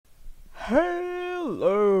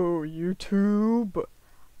Hello, YouTube.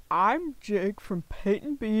 I'm Jake from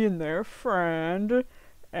Peyton B and their friend,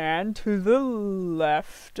 and to the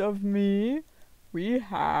left of me, we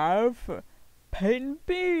have Peyton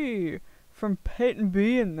B from Peyton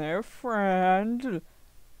B and their friend,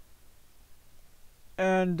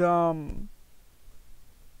 and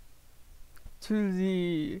to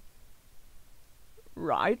the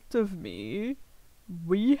right of me,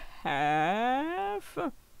 we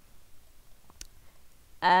have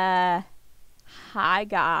Hi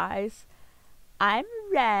guys. I'm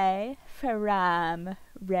Ray from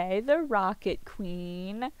Ray the Rocket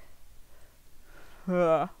Queen.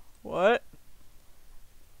 What?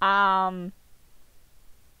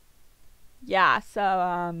 Yeah,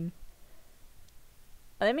 so,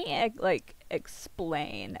 let me,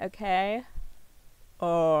 explain, okay?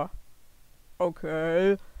 Okay.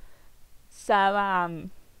 So,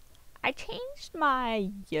 I changed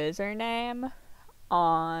my username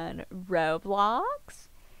on Roblox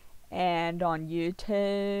and on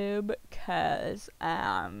YouTube because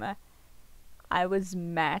I was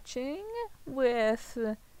matching with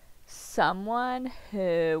someone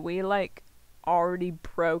who we already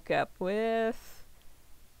broke up with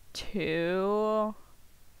 2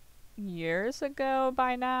 years ago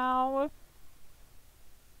by now.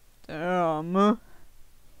 Damn.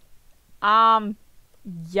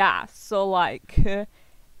 Yeah, so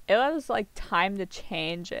it was time to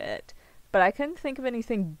change it, but I couldn't think of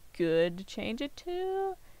anything good to change it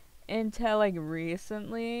to until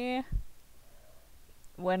recently,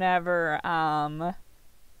 whenever I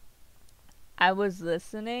was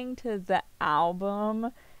listening to the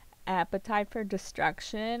album Appetite for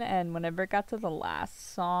Destruction, and whenever it got to the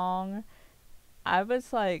last song, I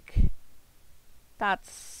was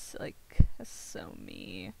that's so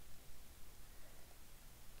me.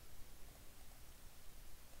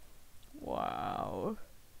 Wow.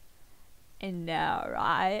 And now,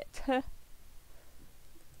 right? What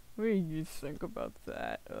do you think about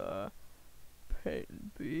that,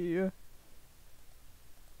 Peyton B?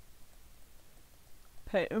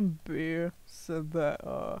 Peyton B said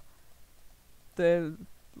that, they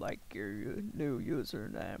like your new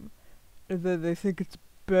username, and that they think it's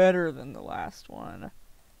better than the last one.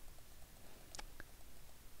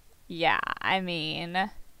 Yeah, I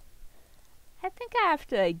mean, I think I have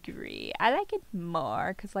to agree. I like it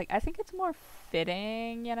more, because, I think it's more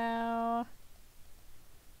fitting, you know?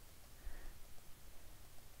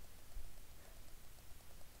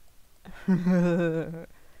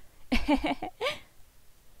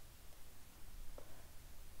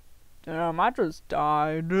 Damn, I just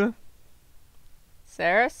died.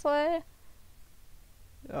 Seriously?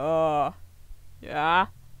 Yeah.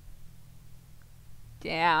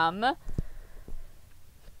 Damn.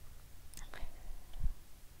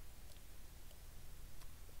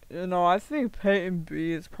 You know, I think Peyton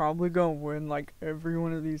B is probably gonna win, every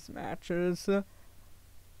one of these matches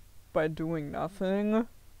by doing nothing.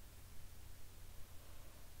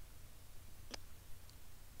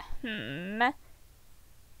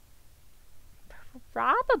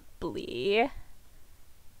 Probably.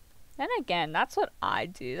 Then again, that's what I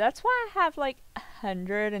do. That's why I have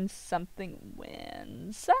 100 and something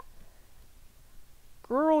wins.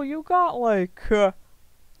 Girl, you got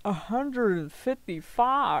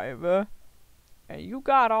 155, and you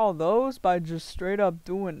got all those by just straight up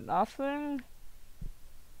doing nothing?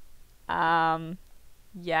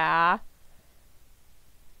 Yeah.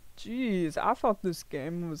 Jeez, I thought this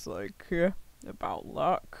game was about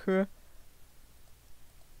luck.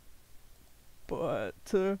 But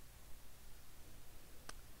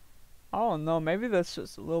I don't know, maybe that's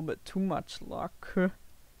just a little bit too much luck.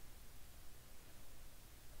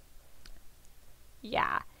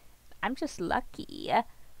 Yeah. I'm just lucky.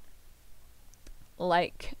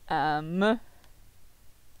 Oh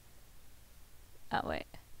wait.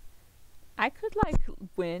 I could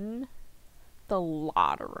win the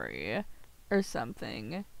lottery or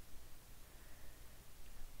something.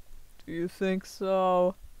 Do you think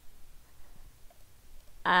so?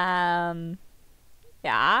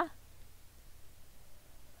 Yeah.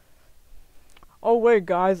 Oh wait,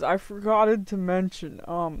 guys, I forgot to mention,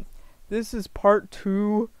 this is part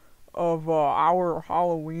 2 of our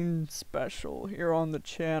Halloween special here on the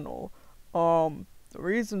channel. The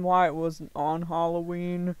reason why it wasn't on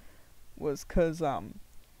Halloween was 'cause I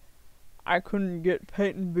couldn't get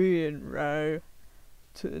Peyton B and Ray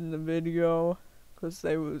in the video 'cause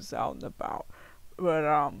they was out and about. But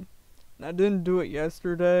I didn't do it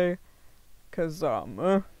yesterday 'cause I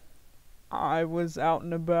was out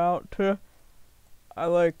and about. I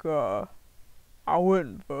went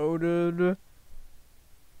and voted.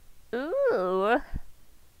 Ooh.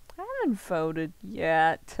 haven't voted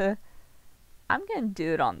yet. I'm gonna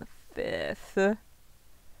do it on the 5th.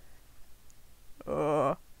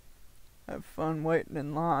 Have fun waiting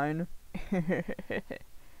in line.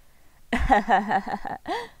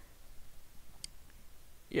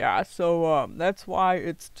 Yeah, so, that's why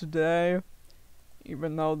it's today,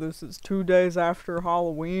 even though this is 2 days after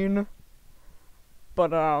Halloween.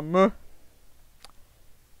 But,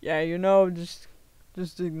 yeah, you know, just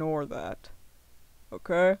ignore that.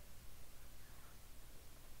 Okay?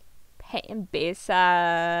 Peyton B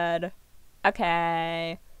said,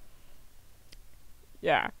 okay.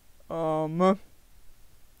 Yeah. Also,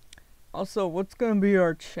 what's gonna be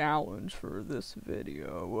our challenge for this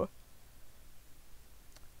video?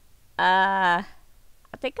 I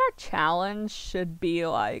think our challenge should be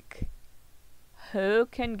like, who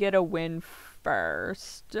can get a win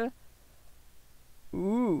first?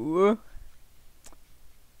 Ooh.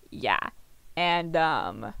 Yeah. And,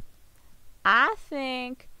 I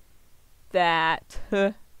think that,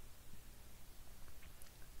 I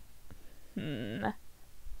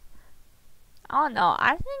don't know.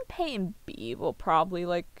 I think Peyton B will probably,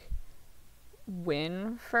 like,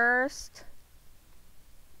 win first.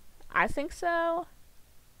 I think so.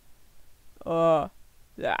 Yeah,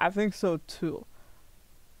 I think so too.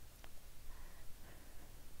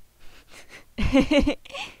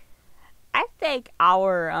 I think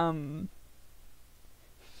our,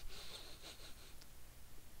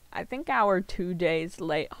 I think our 2 days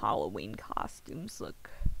late Halloween costumes look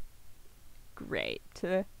great.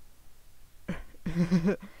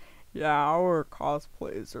 Yeah, our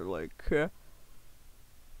cosplays are like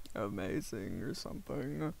amazing or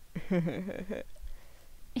something.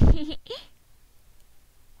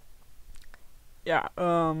 Yeah,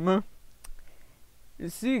 you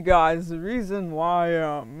see guys, the reason why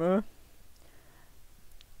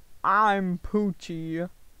I'm Poochie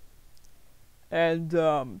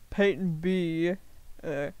and Peyton B,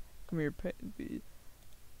 come here Peyton B.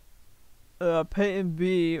 Peyton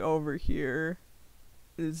B over here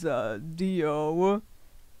is Dio,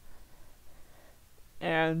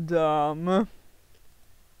 and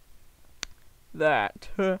that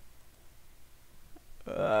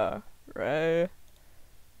Ray,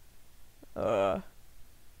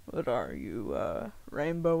 what are you,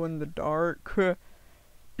 Rainbow in the Dark?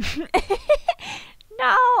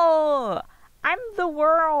 No! I'm the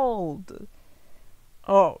world!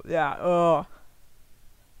 Oh, yeah,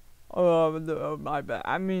 my bad.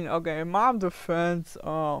 I mean, okay, in my defense,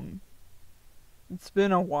 it's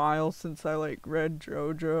been a while since I, like, read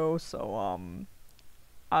JoJo, so,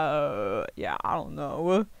 yeah, I don't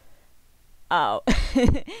know. Oh.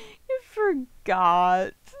 You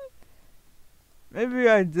forgot. Maybe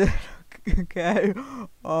I did, okay,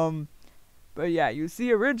 but yeah, you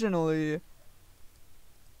see, originally,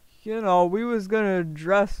 you know, we was gonna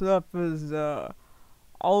dress up as,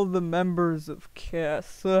 all the members of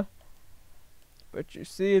KISS, but you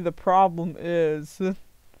see, the problem is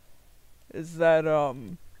that,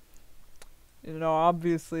 you know,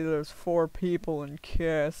 obviously there's 4 people in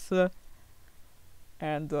KISS,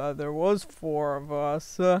 and, there was 4 of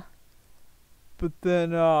us, but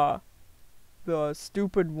then, the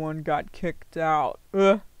stupid one got kicked out.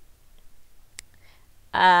 Yeah,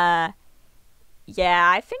 I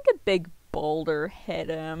think a big boulder hit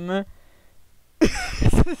him.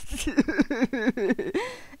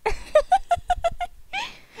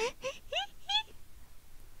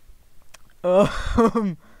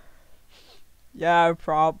 Yeah,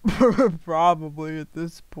 probably at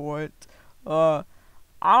this point. I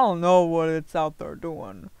don't know what it's out there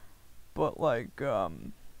doing, but like,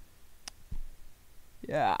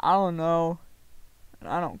 yeah, I don't know, and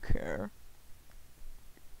I don't care.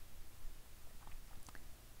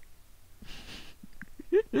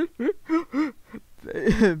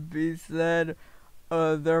 B said,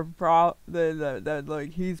 that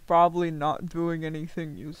like he's probably not doing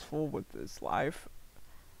anything useful with his life.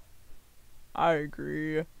 I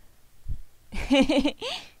agree.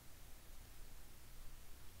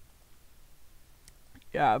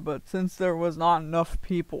 Yeah, but since there was not enough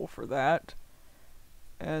people for that,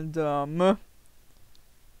 and I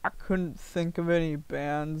couldn't think of any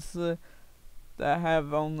bands that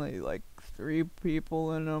have only like 3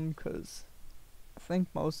 people in them, 'cause I think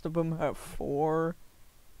most of them have 4.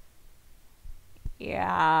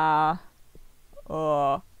 Yeah.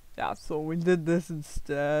 Yeah, so we did this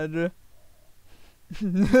instead.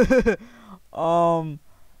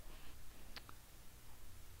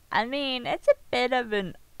 I mean, it's a bit of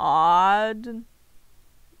an odd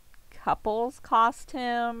couple's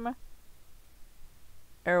costume.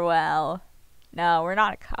 Or, well, no, we're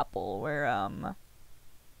not a couple. We're,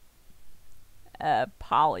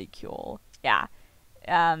 polycule. Yeah.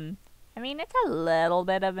 I mean, it's a little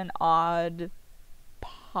bit of an odd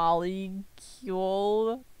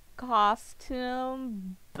polycule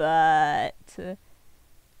costume, but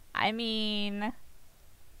I mean,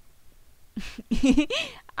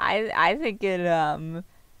 I think it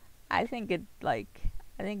I think it like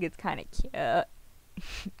I think it's kind of cute.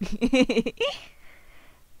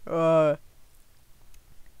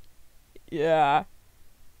 Yeah.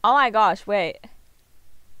 Oh my gosh, wait.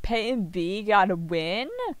 Peyton B got a win?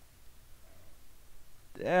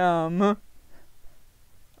 Damn.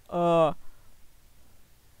 Oh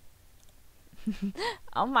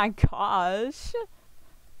my gosh.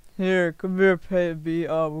 Here, come here, Peyton B.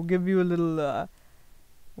 We'll give you a little,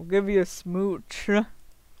 we'll give you a smooch.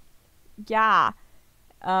 Yeah.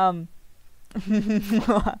 You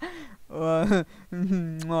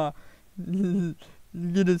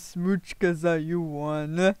get a smooch 'cause you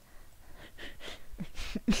won.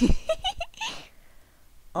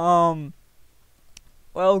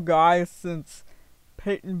 Well, guys, since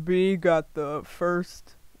Peyton B got the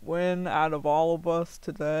first win out of all of us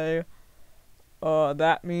today,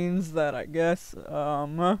 that means that I guess,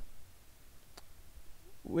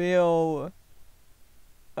 we'll,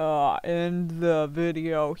 end the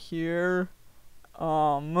video here.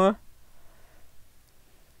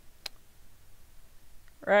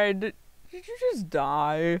 Right, did you just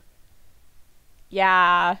die?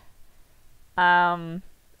 Yeah.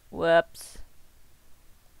 Whoops.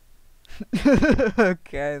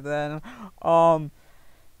 Okay then.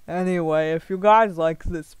 Anyway, if you guys like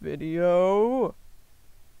this video,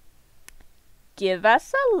 Give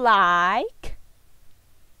us a like.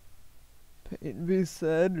 Peyton B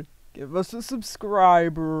said, give us a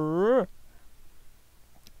subscriber.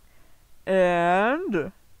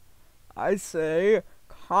 And I say,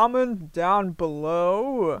 comment down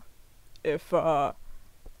below if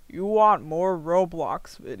you want more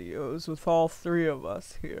Roblox videos with all three of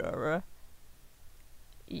us here.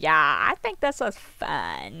 Yeah, I think this was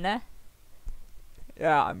fun.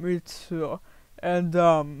 Yeah, me too.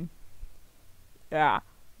 And yeah,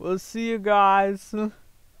 we'll see you guys,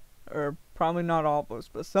 or probably not all of us,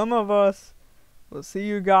 but some of us. We'll see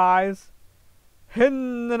you guys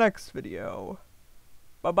in the next video.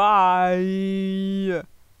 Bye bye.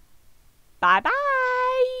 Bye bye.